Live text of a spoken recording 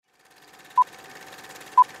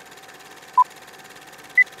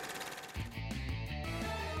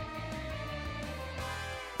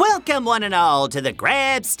Welcome, one and all, to the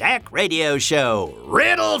Grab Stack Radio Show,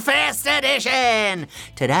 Riddle Fest Edition.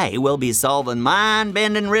 Today, we'll be solving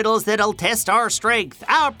mind-bending riddles that'll test our strength,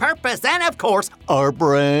 our purpose, and, of course, our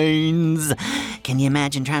brains. Can you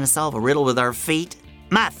imagine trying to solve a riddle with our feet?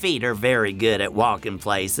 My feet are very good at walking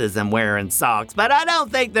places and wearing socks, but I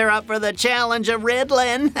don't think they're up for the challenge of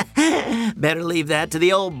riddling. Better leave that to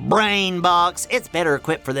the old brain box. It's better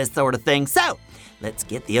equipped for this sort of thing. So, let's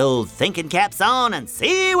get the old thinking caps on and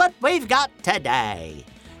see what we've got today.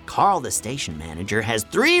 Carl, the station manager, has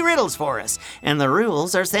 3 riddles for us, and the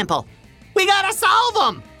rules are simple. We gotta solve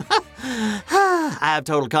them! I have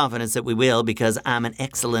total confidence that we will because I'm an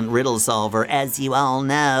excellent riddle solver, as you all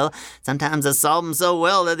know. Sometimes I solve them so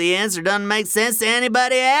well that the answer doesn't make sense to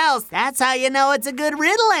anybody else. That's how you know it's a good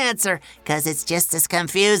riddle answer, because it's just as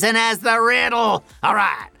confusing as the riddle. All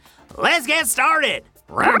right, let's get started.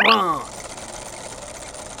 Round 1.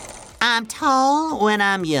 I'm tall when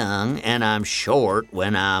I'm young, and I'm short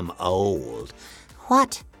when I'm old.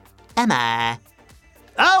 What am I?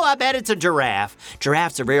 Oh, I bet it's a giraffe.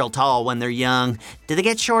 Giraffes are real tall when they're young. Do they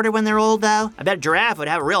get shorter when they're old, though? I bet a giraffe would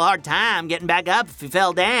have a real hard time getting back up if he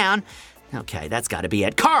fell down. Okay, that's got to be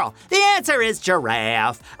it. Carl, the answer is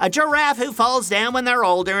giraffe. A giraffe who falls down when they're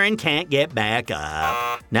older and can't get back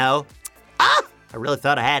up. No? Ah! I really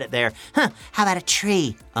thought I had it there. How about a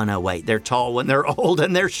tree? Oh, no, wait. They're tall when they're old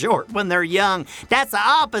and they're short when they're young. That's the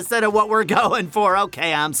opposite of what we're going for.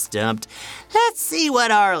 Okay, I'm stumped. Let's see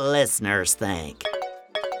what our listeners think.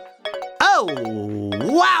 Oh,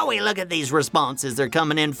 wowie, look at these responses. They're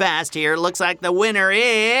coming in fast here. Looks like the winner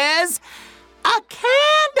is a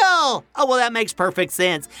candle. Oh, well, that makes perfect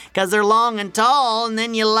sense because they're long and tall, and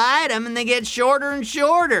then you light them and they get shorter and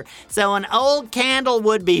shorter. So an old candle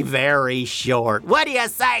would be very short. What do you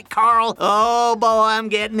say, Carl? Oh, boy, I'm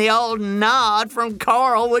getting the old nod from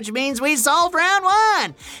Carl, which means we solved round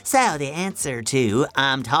 1. So the answer to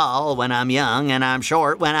I'm tall when I'm young and I'm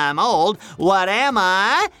short when I'm old, what am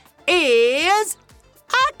I? Is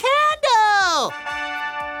a candle!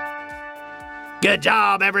 Good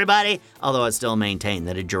job, everybody! Although I still maintain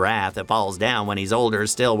that a giraffe that falls down when he's older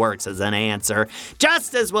still works as an answer.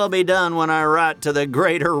 Justice will be done when I write to the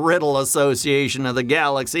Greater Riddle Association of the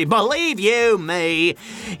Galaxy. Believe you me!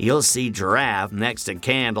 You'll see giraffe next to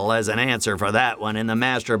candle as an answer for that one in the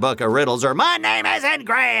Master Book of Riddles, or my name isn't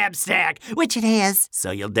Grabstack, which it is, so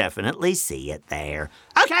you'll definitely see it there.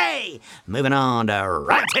 Okay, moving on to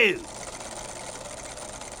round 2.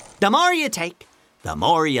 The more you take, the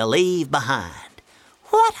more you leave behind.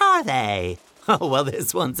 What are they? Oh, well,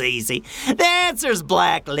 this one's easy. The answer's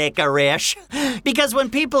black licorice. Because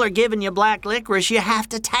when people are giving you black licorice, you have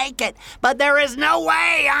to take it. But there is no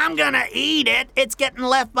way I'm gonna eat it. It's getting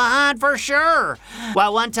left behind for sure.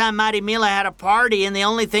 Well, one time Mighty Mila had a party, and the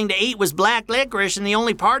only thing to eat was black licorice, and the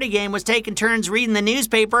only party game was taking turns reading the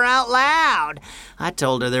newspaper out loud. I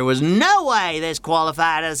told her there was no way this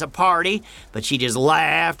qualified as a party, but she just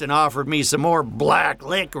laughed and offered me some more black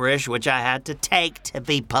licorice, which I had to take to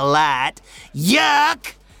be polite.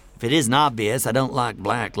 Yuck! If it isn't obvious, I don't like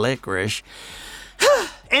black licorice.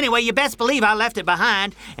 Anyway, you best believe I left it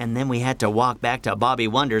behind, and then we had to walk back to Bobby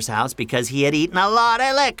Wonder's house because he had eaten a lot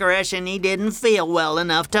of licorice and he didn't feel well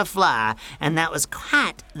enough to fly, and that was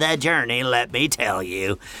quite the journey, let me tell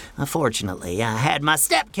you. Fortunately, I had my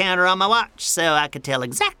step counter on my watch, so I could tell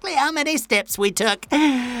exactly how many steps we took.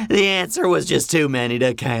 The answer was just too many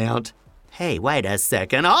to count. Hey, wait a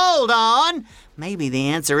second, hold on! Maybe the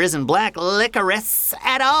answer isn't black licorice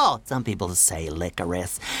at all. Some people say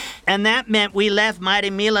licorice. And that meant we left Mighty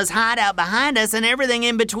Mila's hideout behind us and everything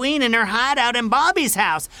in between in her hideout in Bobby's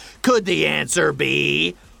house. Could the answer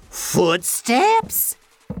be footsteps?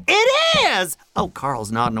 It is! Oh,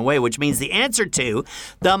 Carl's nodding away, which means the answer to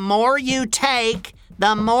the more you take,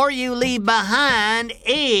 the more you leave behind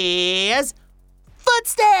is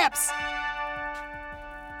footsteps!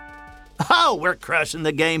 Oh, we're crushing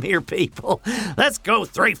the game here, people. Let's go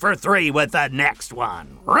 3 for 3 with the next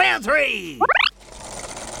one. Round 3!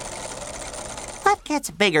 What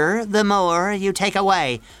gets bigger the more you take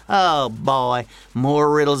away? Oh, boy.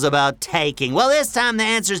 More riddles about taking. Well, this time the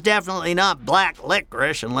answer's definitely not black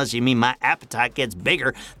licorice, unless you mean my appetite gets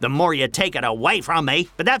bigger the more you take it away from me.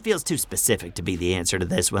 But that feels too specific to be the answer to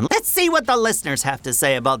this one. Let's see what the listeners have to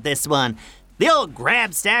say about this one. The old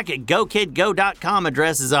Grabstack at GoKidGo.com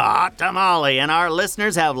address is a hot tamale, and our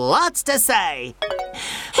listeners have lots to say.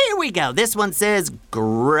 Here we go. This one says,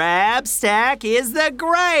 Grabstack is the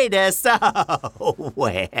greatest. Oh,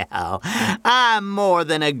 well, I more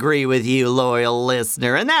than agree with you, loyal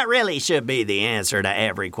listener, and that really should be the answer to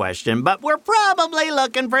every question, but we're probably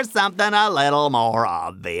looking for something a little more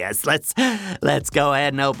obvious. Let's go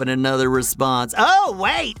ahead and open another response. Oh,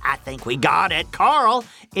 wait, I think we got it. Carl,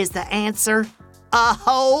 is the answer a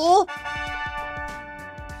hole?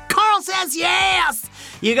 Carl says yes!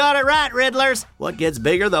 You got it right, Riddlers. What gets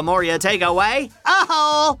bigger the more you take away? A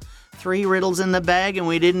hole! 3 riddles in the bag and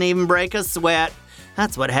we didn't even break a sweat.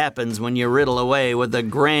 That's what happens when you riddle away with the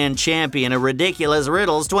grand champion of Ridiculous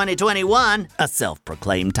Riddles 2021. A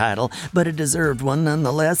self-proclaimed title, but a deserved one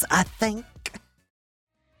nonetheless, I think.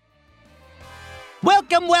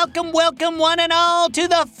 Welcome, welcome, welcome, one and all, to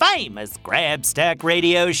the famous Grabstack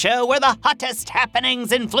Radio Show, where the hottest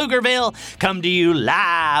happenings in Pflugerville come to you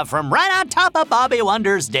live from right on top of Bobby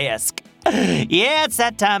Wonder's desk. Yeah, it's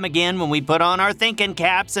that time again when we put on our thinking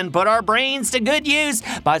caps and put our brains to good use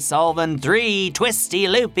by solving 3 twisty,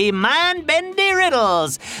 loopy, mind-bendy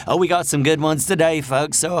riddles. Oh, we got some good ones today,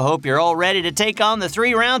 folks, so I hope you're all ready to take on the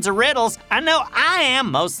 3 rounds of riddles. I know I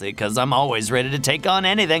am, mostly because I'm always ready to take on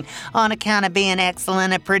anything on account of being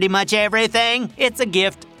excellent at pretty much everything. It's a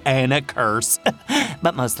gift and a curse,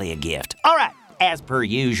 but mostly a gift. All right. As per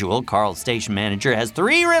usual, Carl's station manager has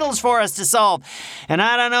 3 riddles for us to solve. And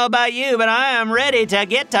I don't know about you, but I am ready to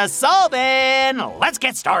get to solving. Let's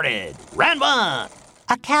get started. Round 1.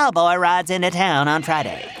 A cowboy rides into town on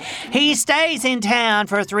Friday. He stays in town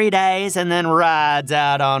for 3 days and then rides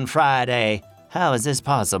out on Friday. How is this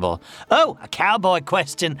possible? Oh, a cowboy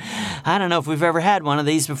question. I don't know if we've ever had one of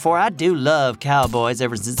these before. I do love cowboys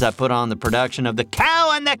ever since I put on the production of The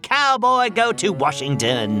Cow and the Cowboy Go to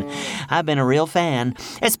Washington. I've been a real fan,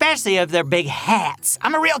 especially of their big hats.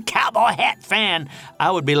 I'm a real cowboy hat fan.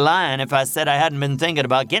 I would be lying if I said I hadn't been thinking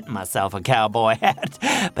about getting myself a cowboy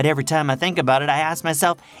hat. But every time I think about it, I ask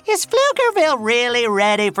myself, is Pflugerville really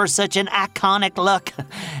ready for such an iconic look?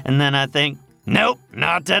 And then I think, nope,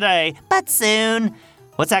 not today, but soon.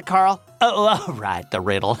 What's that, Carl? Oh, right, the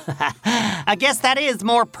riddle. I guess that is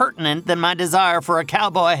more pertinent than my desire for a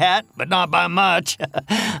cowboy hat, but not by much.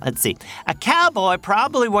 Let's see. A cowboy,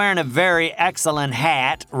 probably wearing a very excellent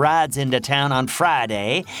hat, rides into town on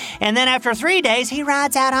Friday, and then after 3 days, he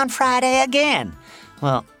rides out on Friday again.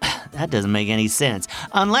 Well, that doesn't make any sense.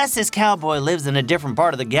 Unless this cowboy lives in a different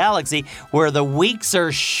part of the galaxy where the weeks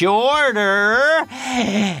are shorter.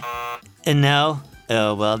 No?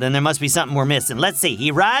 Oh, well, then there must be something we're missing. Let's see.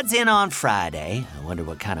 He rides in on Friday. I wonder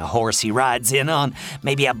what kind of horse he rides in on.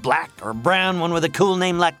 Maybe a black or brown one with a cool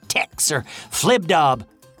name like Tex or Flibdob.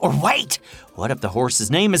 Or wait, what if the horse's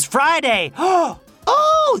name is Friday?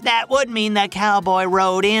 Oh, that would mean that cowboy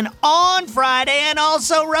rode in on Friday and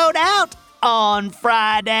also rode out on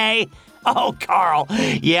Friday. Oh, Carl.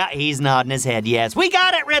 Yeah, he's nodding his head. Yes, we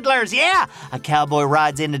got it, Riddlers. Yeah, a cowboy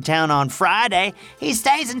rides into town on Friday. He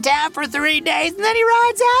stays in town for 3 days, and then he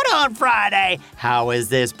rides out on Friday. How is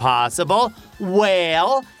this possible?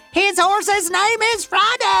 Well, his horse's name is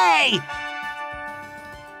Friday.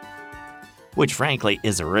 Which, frankly,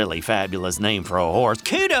 is a really fabulous name for a horse.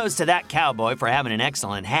 Kudos to that cowboy for having an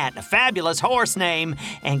excellent hat and a fabulous horse name.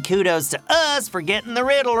 And kudos to us for getting the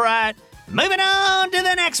riddle right. Moving on to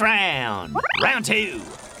the next round. Round 2.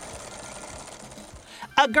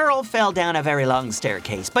 A girl fell down a very long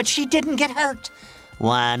staircase, but she didn't get hurt.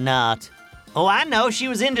 Why not? Oh, I know, she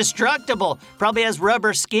was indestructible. Probably has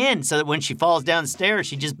rubber skin, so that when she falls downstairs,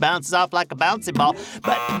 she just bounces off like a bouncy ball.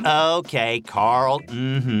 But, okay, Carl,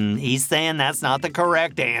 he's saying that's not the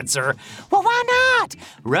correct answer. Well, why not?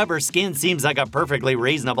 Rubber skin seems like a perfectly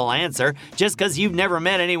reasonable answer. Just because you've never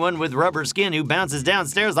met anyone with rubber skin who bounces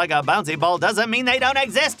downstairs like a bouncy ball doesn't mean they don't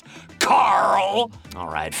exist. Carl! All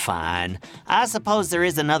right, fine. I suppose there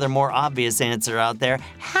is another more obvious answer out there.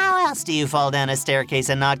 How else do you fall down a staircase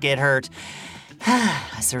and not get hurt?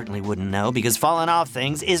 I certainly wouldn't know, because falling off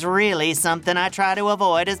things is really something I try to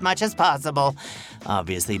avoid as much as possible.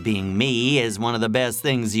 Obviously, being me is one of the best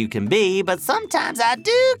things you can be, but sometimes I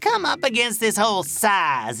do come up against this whole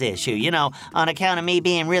size issue, on account of me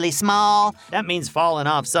being really small. That means falling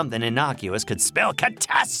off something innocuous could spell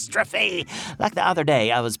catastrophe. Like the other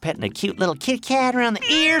day, I was petting a cute little kitty cat around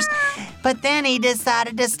the ears, but then he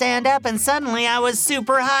decided to stand up and suddenly I was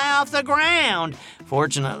super high off the ground.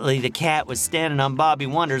 Fortunately, the cat was standing on Bobby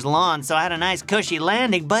Wonder's lawn, so I had a nice cushy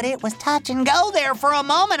landing, but it was touch and go there for a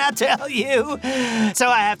moment, I tell you. So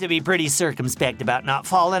I have to be pretty circumspect about not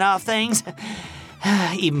falling off things.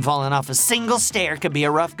 Even falling off a single stair could be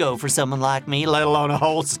a rough go for someone like me, let alone a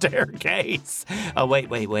whole staircase. Oh,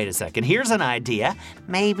 wait a second. Here's an idea.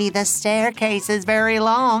 Maybe the staircase is very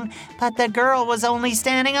long, but the girl was only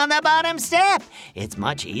standing on the bottom step. It's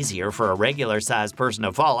much easier for a regular-sized person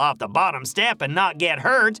to fall off the bottom step and not get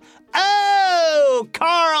hurt. Oh,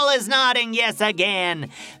 Carl is nodding yes again.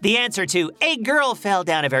 The answer to "a girl fell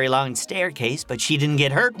down a very long staircase, but she didn't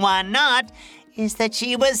get hurt, why not?" is that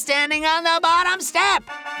she was standing on the bottom step.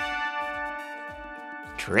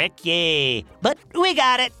 Tricky, but we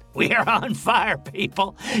got it. We are on fire,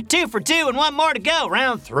 people. 2 for 2 and 1 more to go.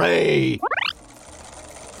 Round 3.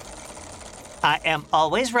 I am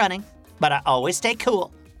always running, but I always stay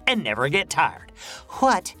cool and never get tired.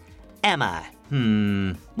 What am I?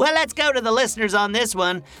 Well, let's go to the listeners on this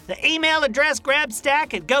one. The email address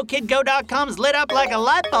grabstack@gokidgo.com is lit up like a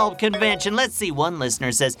light bulb convention. Let's see, one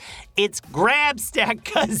listener says, it's grabstack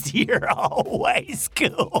because you're always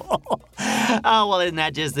cool. Oh, well, isn't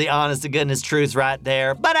that just the honest to goodness truth right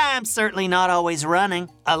there? But I'm certainly not always running.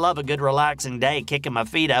 I love a good relaxing day, kicking my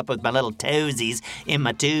feet up with my little toesies in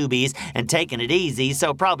my tubies and taking it easy,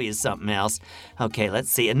 so probably is something else. Okay, let's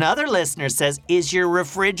see. Another listener says, is your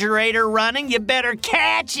refrigerator running? You better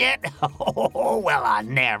catch it. Oh, well, I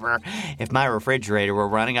never. If my refrigerator were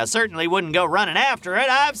running, I certainly wouldn't go running after it.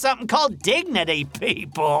 I have something called dignity,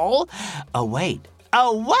 people. Oh, wait.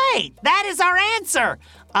 That is our answer.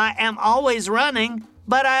 I am always running,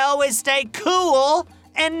 but I always stay cool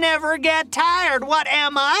and never get tired. What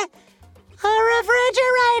am I? A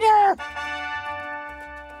refrigerator.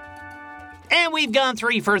 And we've gone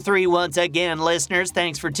 3 for 3 once again, listeners.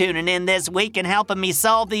 Thanks for tuning in this week and helping me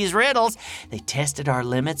solve these riddles. They tested our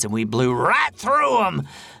limits and we blew right through them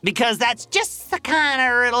because that's just the kind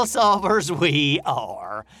of riddle solvers we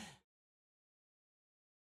are.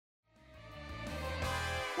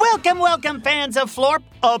 Welcome, fans of Florp,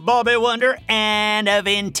 of Bobby Wonder, and of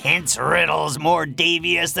intense riddles more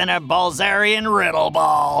devious than a Balzarian riddle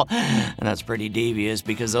ball. And that's pretty devious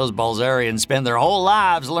because those Balzarians spend their whole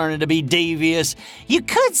lives learning to be devious. You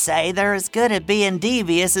could say they're as good at being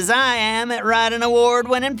devious as I am at writing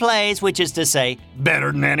award-winning plays, which is to say,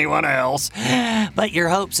 better than anyone else. But your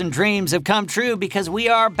hopes and dreams have come true because we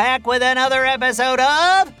are back with another episode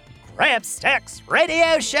of Grabstack's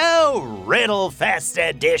Radio Show Riddle Fest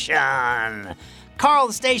Edition. Carl,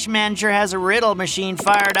 the station manager, has a riddle machine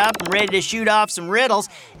fired up and ready to shoot off some riddles.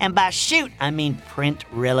 And by shoot, I mean print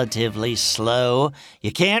relatively slow.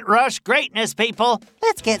 You can't rush greatness, people.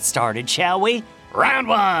 Let's get started, shall we? Round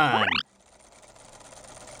 1.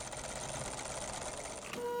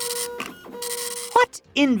 What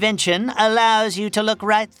invention allows you to look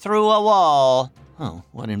right through a wall? Oh,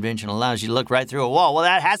 what invention allows you to look right through a wall? Well,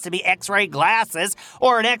 that has to be X-ray glasses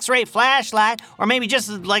or an X-ray flashlight or maybe just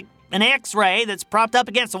like an X-ray that's propped up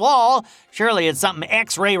against the wall. Surely it's something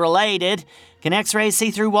X-ray related. Can X-rays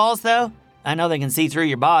see through walls, though? I know they can see through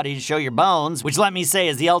your body to show your bones, which let me say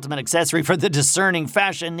is the ultimate accessory for the discerning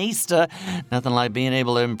fashionista. Nothing like being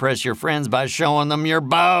able to impress your friends by showing them your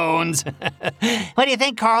bones. What do you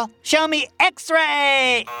think, Carl? Show me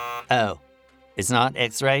X-ray! Oh. It's not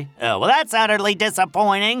X-ray? Oh, well, that's utterly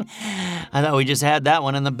disappointing. I thought we just had that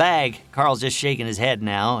one in the bag. Carl's just shaking his head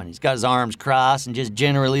now, and he's got his arms crossed and just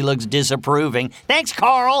generally looks disapproving. Thanks,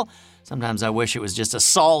 Carl. Sometimes I wish it was just a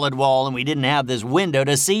solid wall and we didn't have this window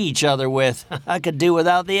to see each other with. I could do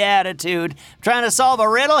without the attitude. I'm trying to solve a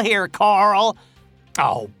riddle here, Carl.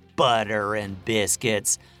 Oh, butter and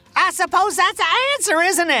biscuits. I suppose that's the answer,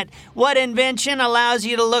 isn't it? What invention allows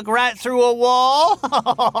you to look right through a wall?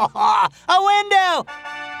 A window!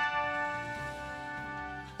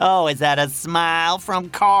 Oh, is that a smile from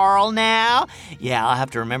Carl now? Yeah, I'll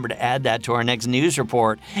have to remember to add that to our next news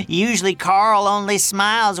report. Usually Carl only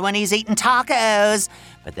smiles when he's eating tacos.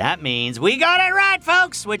 But that means we got it right,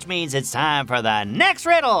 folks, which means it's time for the next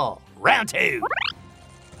riddle. Round 2.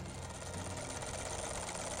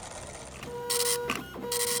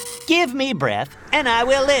 Give me breath, and I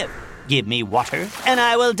will live. Give me water, and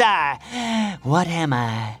I will die. What am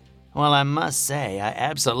I? Well, I must say, I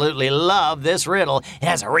absolutely love this riddle. It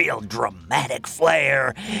has a real dramatic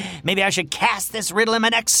flair. Maybe I should cast this riddle in my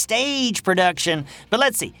next stage production. But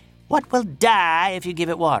let's see. What will die if you give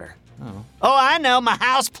it water? Oh, I know, my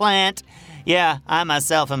houseplant. Yeah, I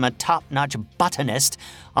myself am a top-notch botanist.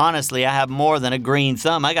 Honestly, I have more than a green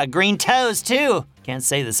thumb. I got green toes, too. Can't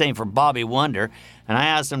say the same for Bobby Wonder. And I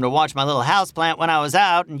asked him to watch my little houseplant when I was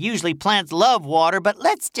out, and usually plants love water, but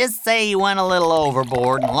let's just say he went a little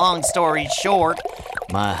overboard, and long story short,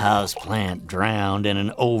 my houseplant drowned in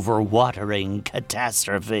an overwatering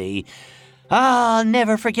catastrophe. I'll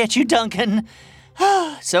never forget you, Duncan.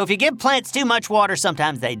 So if you give plants too much water,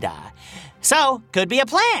 sometimes they die. So, could be a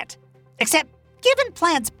plant. Except, giving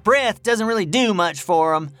plants breath doesn't really do much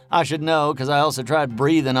for them. I should know, because I also tried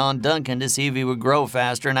breathing on Duncan to see if he would grow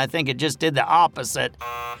faster, and I think it just did the opposite.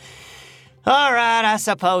 All right, I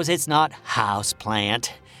suppose it's not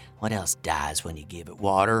houseplant. What else dies when you give it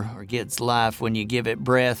water, or gets life when you give it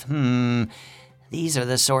breath? These are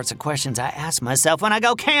the sorts of questions I ask myself when I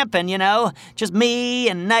go camping, you know? Just me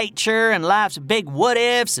and nature and life's big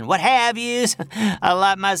what-ifs and what-have-yous. I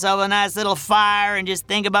light myself a nice little fire and just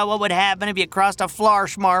think about what would happen if you crossed a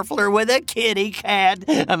Flarschmarfler with a kitty cat.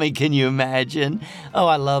 I mean, can you imagine? Oh,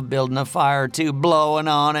 I love building a fire, too, blowing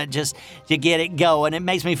on it just to get it going. It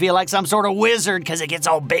makes me feel like some sort of wizard because it gets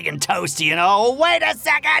all big and toasty, you know? Wait a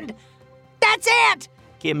second! That's it!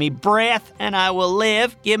 Give me breath, and I will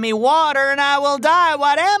live. Give me water, and I will die.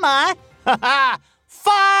 What am I? Ha-ha!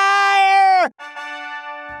 Fire!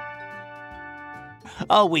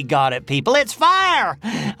 Oh, we got it, people. It's fire!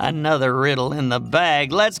 Another riddle in the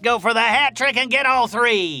bag. Let's go for the hat trick and get all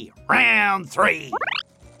three. Round 3.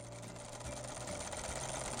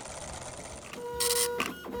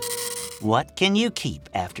 What can you keep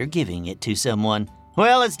after giving it to someone?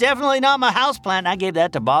 Well, it's definitely not my houseplant. I gave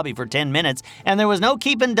that to Bobby for 10 minutes, and there was no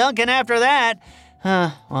keeping Duncan after that.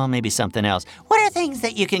 Well, maybe something else. What are things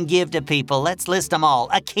that you can give to people? Let's list them all.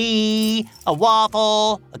 A key, a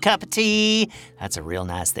waffle, a cup of tea. That's a real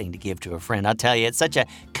nice thing to give to a friend. I'll tell you, it's such a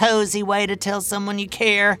cozy way to tell someone you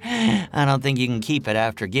care. I don't think you can keep it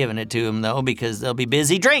after giving it to them, though, because they'll be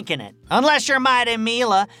busy drinking it. Unless you're Mighty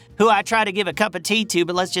Mila, who I tried to give a cup of tea to,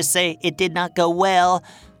 but let's just say it did not go well.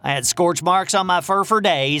 I had scorch marks on my fur for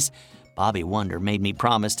days. Bobby Wonder made me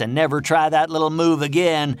promise to never try that little move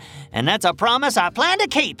again, and that's a promise I plan to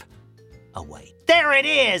keep. Oh, wait. There it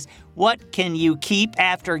is! What can you keep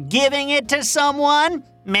after giving it to someone?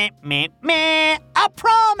 Meh, meh, meh. A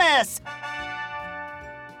promise!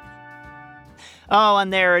 Oh,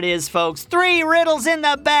 and there it is, folks. 3 riddles in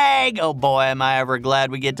the bag. Oh, boy, am I ever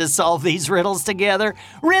glad we get to solve these riddles together.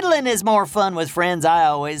 Riddling is more fun with friends, I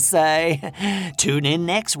always say. Tune in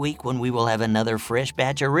next week when we will have another fresh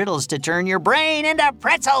batch of riddles to turn your brain into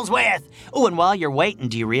pretzels with. Oh, and while you're waiting,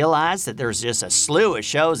 do you realize that there's just a slew of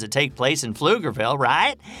shows that take place in Pflugerville,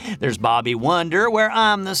 right? There's Bobby Wonder, where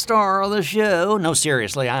I'm the star of the show. No,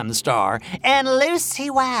 seriously, I'm the star. And Lucy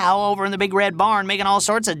Wow over in the Big Red Barn making all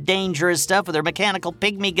sorts of dangerous stuff with her mechanical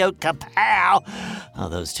pygmy goat Kapow. Oh,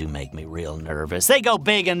 those two make me real nervous. They go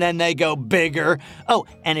big and then they go bigger. Oh,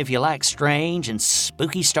 and if you like strange and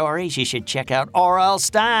spooky stories, you should check out R.L.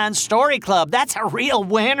 Stine's Story Club. That's a real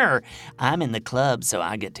winner. I'm in the club, so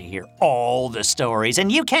I get to hear all the stories,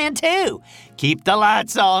 and you can too. Keep the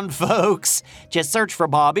lights on, folks. Just search for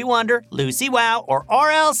Bobby Wonder, Lucy Wow, or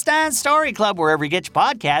R.L. Stine's Story Club wherever you get your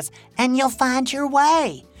podcasts, and you'll find your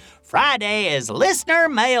way. Friday is Listener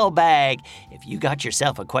Mailbag. If you got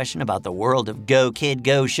yourself a question about the world of Go Kid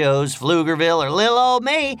Go shows, Pflugerville, or little old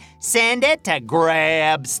me, send it to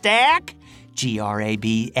Grabstack,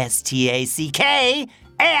 Grabstack,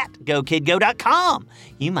 at GoKidGo.com.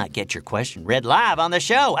 You might get your question read live on the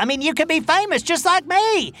show. I mean, you could be famous just like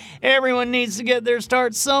me. Everyone needs to get their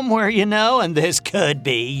start somewhere, you know, and this could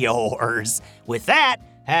be yours. With that,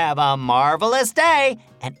 have a marvelous day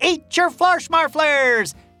and eat your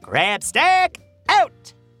Flarschmarflers. Grabstack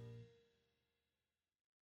out!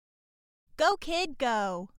 Go Kid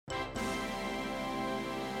Go!